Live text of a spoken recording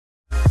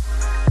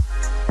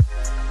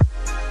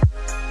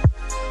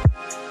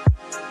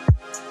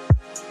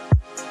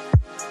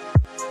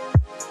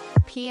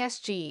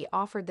PSG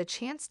offered the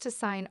chance to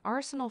sign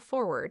Arsenal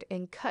forward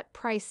in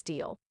cut-price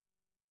deal.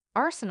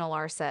 Arsenal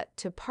are set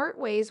to part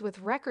ways with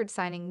record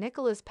signing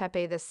Nicolas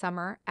Pépé this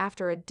summer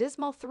after a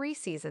dismal 3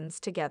 seasons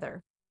together.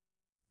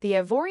 The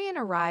Ivorian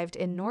arrived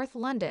in North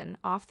London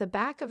off the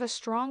back of a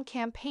strong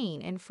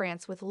campaign in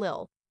France with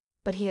Lille,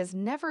 but he has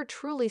never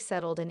truly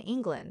settled in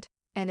England,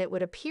 and it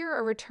would appear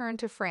a return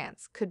to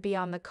France could be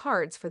on the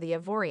cards for the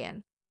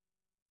Ivorian.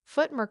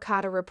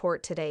 Mercato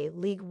report today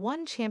Ligue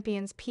 1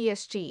 champions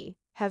PSG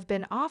have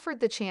been offered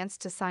the chance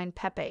to sign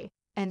Pepe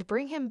and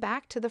bring him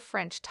back to the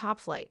French top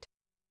flight.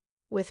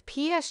 With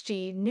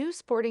PSG new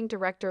sporting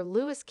director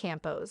Luis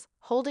Campos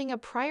holding a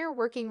prior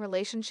working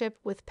relationship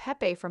with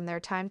Pepe from their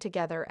time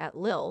together at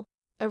Lille,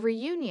 a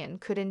reunion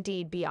could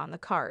indeed be on the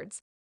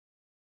cards.